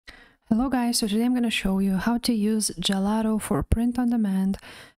Hello guys, so today I'm going to show you how to use Gelato for print on demand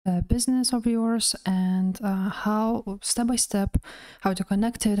business of yours, and how step by step how to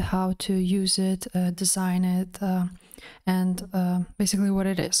connect it, how to use it, design it, and basically what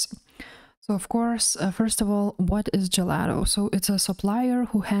it is. So of course, first of all, what is Gelato? So it's a supplier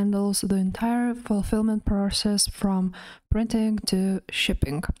who handles the entire fulfillment process from printing to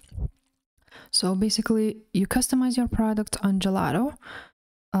shipping. So basically you customize your product on Gelato,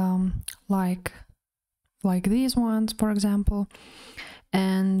 like these ones, for example,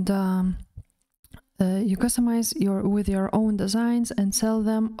 and you customize with your own designs and sell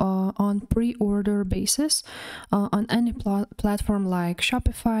them on pre-order basis on any platform like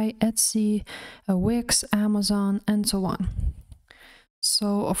Shopify, Etsy, Wix, Amazon, and so on.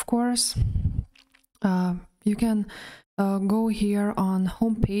 So of course you can go here on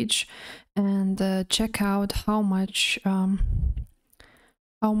homepage and check out how much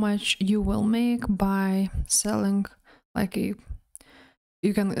you will make by selling.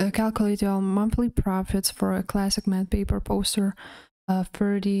 You can calculate your monthly profits for a classic matte paper poster,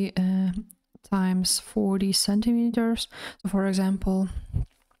 30 times 40 centimeters. So for example,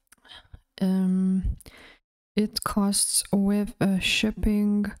 it costs with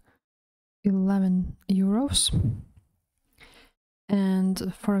shipping 11 euros,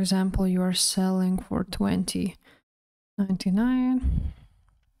 and for example you are selling for 20.99.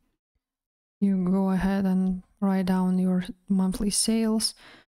 You go ahead and write down your monthly sales.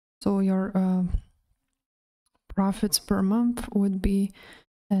 So your profits per month would be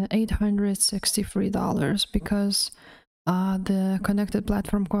 $863, because the connected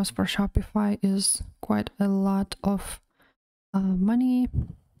platform cost for Shopify is quite a lot of money,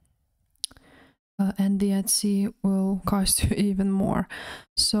 and the Etsy will cost you even more.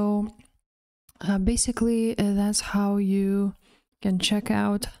 So basically that's how you can check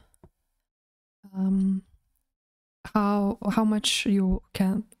out how much you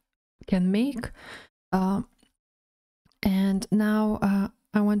can make. And now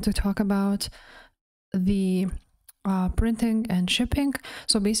I want to talk about the printing and shipping.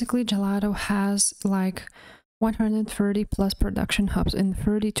 So basically Gelato has like 130 plus production hubs in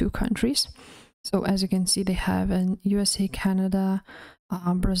 32 countries. So as you can see, they have in USA, Canada,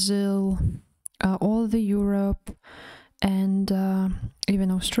 Brazil, all the Europe, and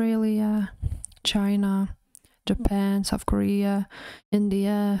even Australia, China, Japan, South Korea,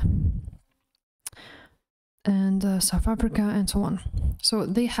 India, and South Africa, and so on. So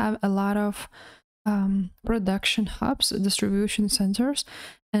they have a lot of production hubs, distribution centers,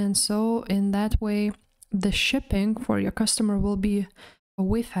 and so in that way the shipping for your customer will be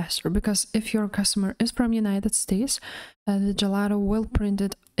way faster, because if your customer is from United States, the Gelato will print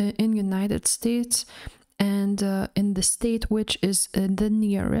it in United States and in the state which is the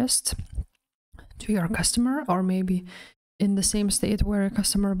nearest to your customer, or maybe in the same state where a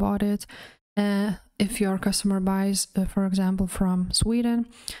customer bought it. If your customer buys, for example, from Sweden,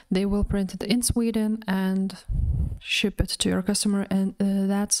 they will print it in Sweden and ship it to your customer, and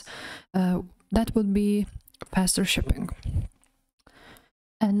that would be faster shipping.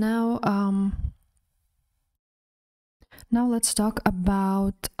 And now let's talk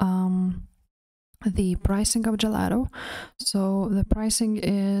about the pricing of Gelato. So the pricing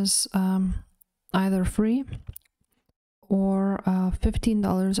is either free or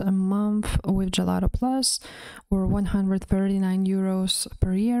 $15 a month with Gelato Plus, or 139 euros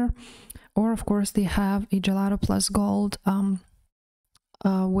per year. Or of course they have a Gelato Plus Gold,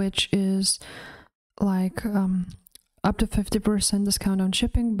 which is like up to 50% discount on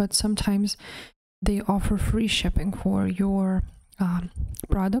shipping, but sometimes they offer free shipping for your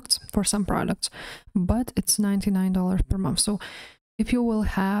products, for some products, but it's $99 per month. So if you will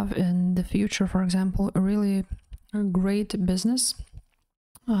have in the future, for example, a really great business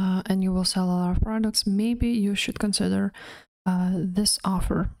and you will sell a lot of products, maybe you should consider this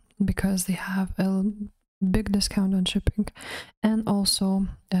offer, because they have a big discount on shipping, and also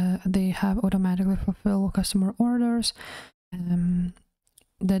they have automatically fulfill customer orders,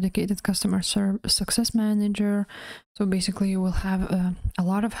 dedicated customer success manager. So basically you will have a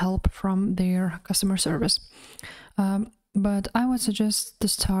lot of help from their customer service. But I would suggest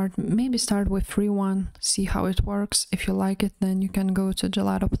to maybe start with free one, see how it works. If you like it, then you can go to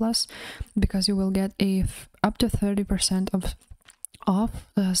Gelato Plus, because you will get up to 30% off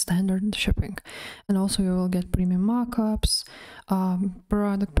standard shipping, and also you will get premium mockups,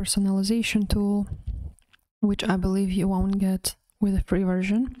 product personalization tool, which I believe you won't get with a free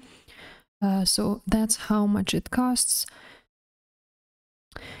version. So that's how much it costs.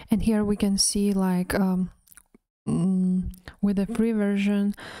 And here we can see like with the free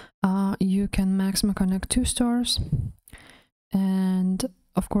version, you can maximum connect 2 stores, and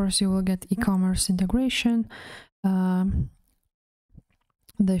of course you will get e-commerce integration. The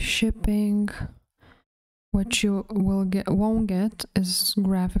shipping, what you won't get is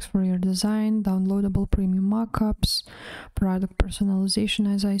graphics for your design, downloadable premium mockups, product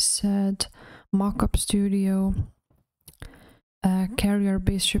personalization, as I said, mockup studio,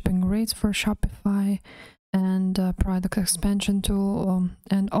 carrier-based shipping rates for Shopify, and product expansion tool,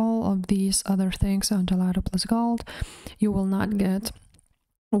 and all of these other things on Gelato Plus Gold you will not get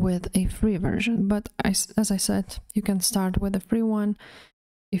with a free version. But as I said, you can start with a free one.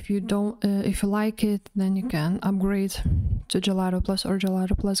 If you don't, if you like it, then you can upgrade to Gelato Plus or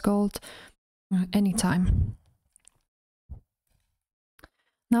Gelato Plus Gold anytime.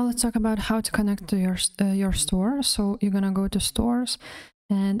 Now let's talk about how to connect to your store. So you're gonna go to stores,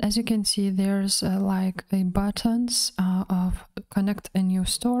 and as you can see, there's like a buttons of connect a new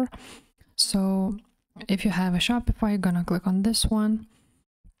store. So if you have a Shopify, you're gonna click on this one,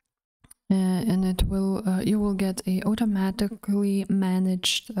 and it will you will get a automatically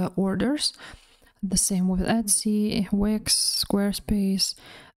managed orders. The same with Etsy, Wix, Squarespace.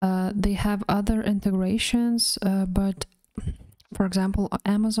 They have other integrations, but for example,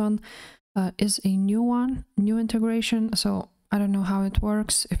 Amazon is a new integration, so I don't know how it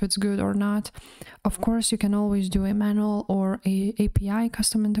works, if it's good or not. Of course, you can always do a manual or a API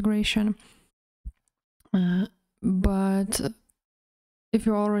custom integration, but if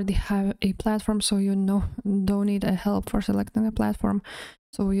you already have a platform, so you don't need a help for selecting a platform,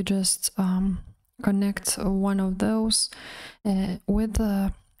 so you just connect one of those with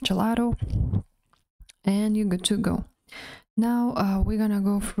Gelato, and you're good to go. Now we're gonna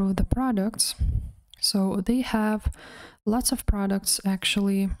go through the products. So they have lots of products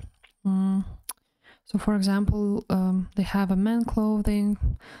actually. So for example, they have a men clothing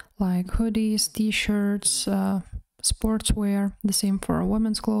like hoodies, t-shirts, sportswear. The same for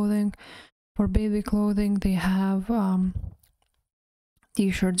women's clothing. For baby clothing, they have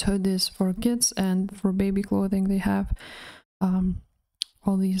t-shirts, hoodies for kids, and for baby clothing they have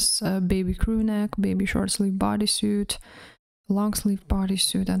all these baby crew neck, baby short sleeve bodysuit, long sleeve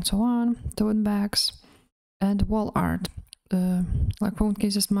bodysuit, and so on, tote bags, and wall art like phone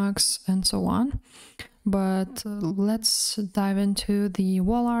cases, mugs, and so on. But let's dive into the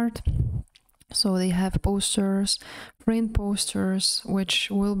wall art. So they have posters, framed posters, which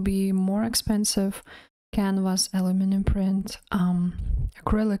will be more expensive, canvas, aluminum print,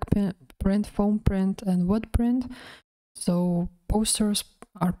 acrylic print, foam print, and wood print. So posters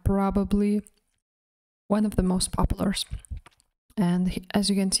are probably one of the most popular. And as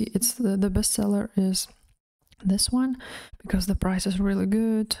you can see, it's the bestseller is this one, because the price is really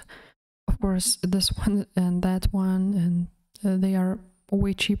good. Of course, this one and that one, and they are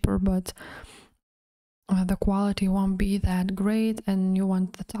way cheaper, but the quality won't be that great, and you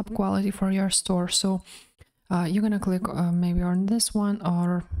want the top quality for your store. So you're gonna click maybe on this one,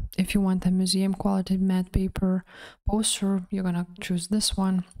 or if you want a museum quality matte paper poster, you're gonna choose this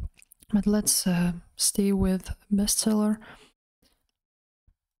one. But let's stay with bestseller.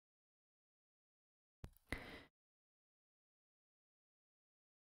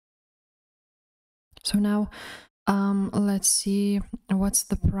 So now let's see what's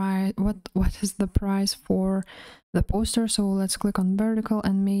the price, what is the price for the poster. So let's click on vertical,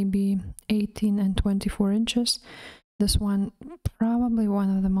 and maybe 18 and 24 inches. This one probably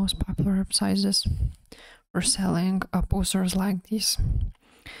one of the most popular sizes for selling posters like these.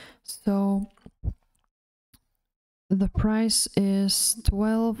 So the price is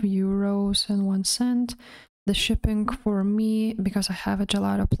 12 euros and 1 cent. The shipping for me, because I have a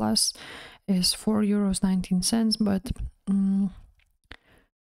Gelato Plus, is 4 euros 19 cents, but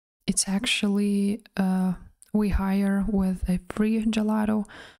it's actually way higher with a free Gelato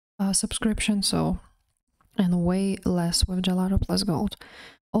subscription, so, and way less with Gelato Plus Gold.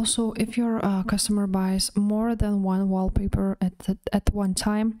 Also, if your customer buys more than one wallpaper at one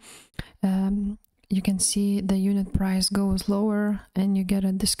time, you can see the unit price goes lower and you get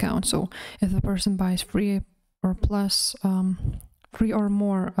a discount. So if the person buys free or plus three or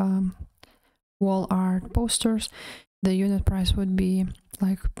more wall art posters, the unit price would be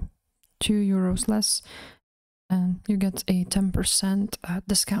like 2 euros less, and you get a 10%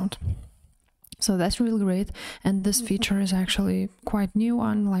 discount. So that's really great, and this feature is actually quite new.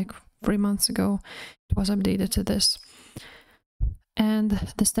 On like 3 months ago it was updated to this.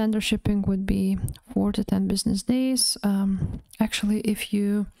 And the standard shipping would be 4 to 10 business days. Actually, if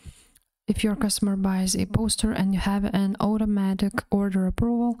your customer buys a poster and you have an automatic order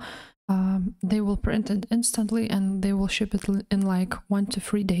approval, they will print it instantly and they will ship it in like 1 to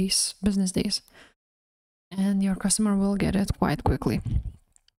 3 days, business days, and your customer will get it quite quickly.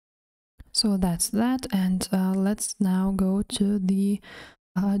 So that's that, and let's now go to the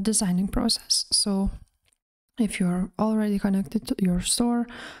designing process. So if you're already connected to your store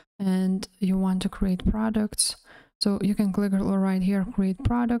and you want to create products, so you can click right here, create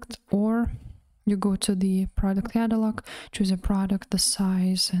product, or you go to the product catalog, choose a product, the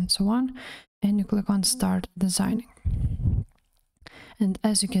size, and so on, and you click on start designing. And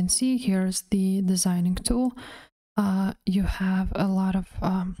as you can see, here's the designing tool. You have a lot of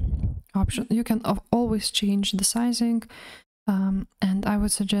options. You can always change the sizing, and I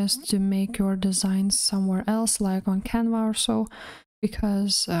would suggest to make your designs somewhere else, like on Canva or so,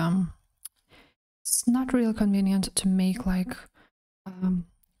 because it's not really convenient to make like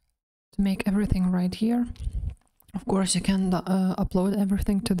to make everything right here. Of course, you can upload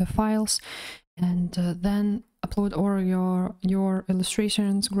everything to the files and then upload all your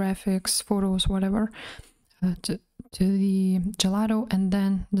illustrations, graphics, photos, whatever, to the Gelato, and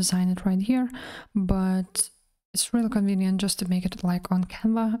then design it right here. But it's really convenient just to make it like on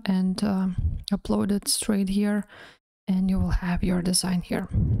Canva and upload it straight here, and you will have your design here.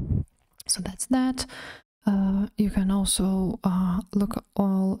 So that's that. You can also look at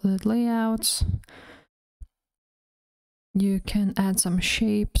all the layouts. You can add some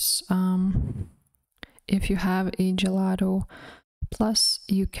shapes. If you have a Gelato Plus,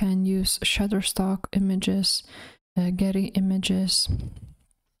 you can use Shutterstock images, Getty images.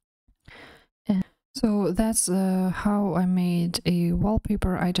 And so that's how I made a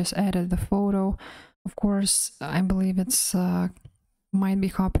wallpaper. I just added the photo. Of course, I believe it's might be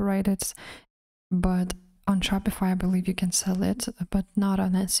copyrighted, but on Shopify I believe you can sell it, but not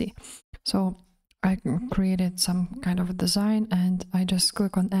on Etsy. So I created some kind of a design and I just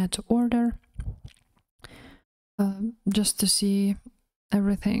click on add to order just to see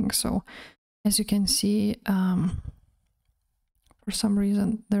everything. So as you can see, for some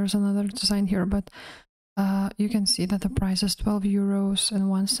reason there's another design here, but you can see that the price is 12 euros and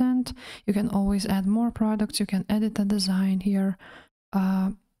 1 cent. You can always add more products. You can edit the design here.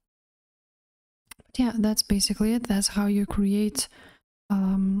 Yeah, that's basically it. That's how you create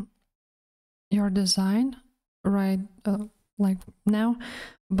your design right like now.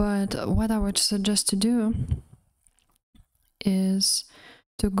 But what I would suggest to do is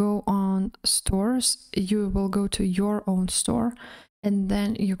to go on stores. You will go to your own store and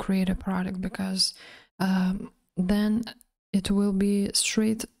then you create a product, because then it will be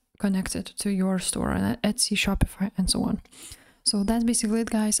straight connected to your store and Etsy, Shopify, and so on. So that's basically it,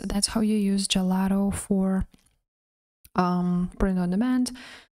 guys. That's how you use Gelato for print on demand.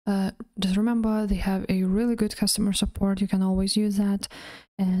 Just remember, they have a really good customer support. You can always use that.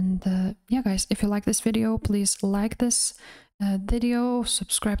 And yeah, guys, if you like this video, please like this video,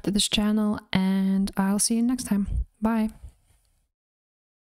 subscribe to this channel, and I'll see you next time. Bye.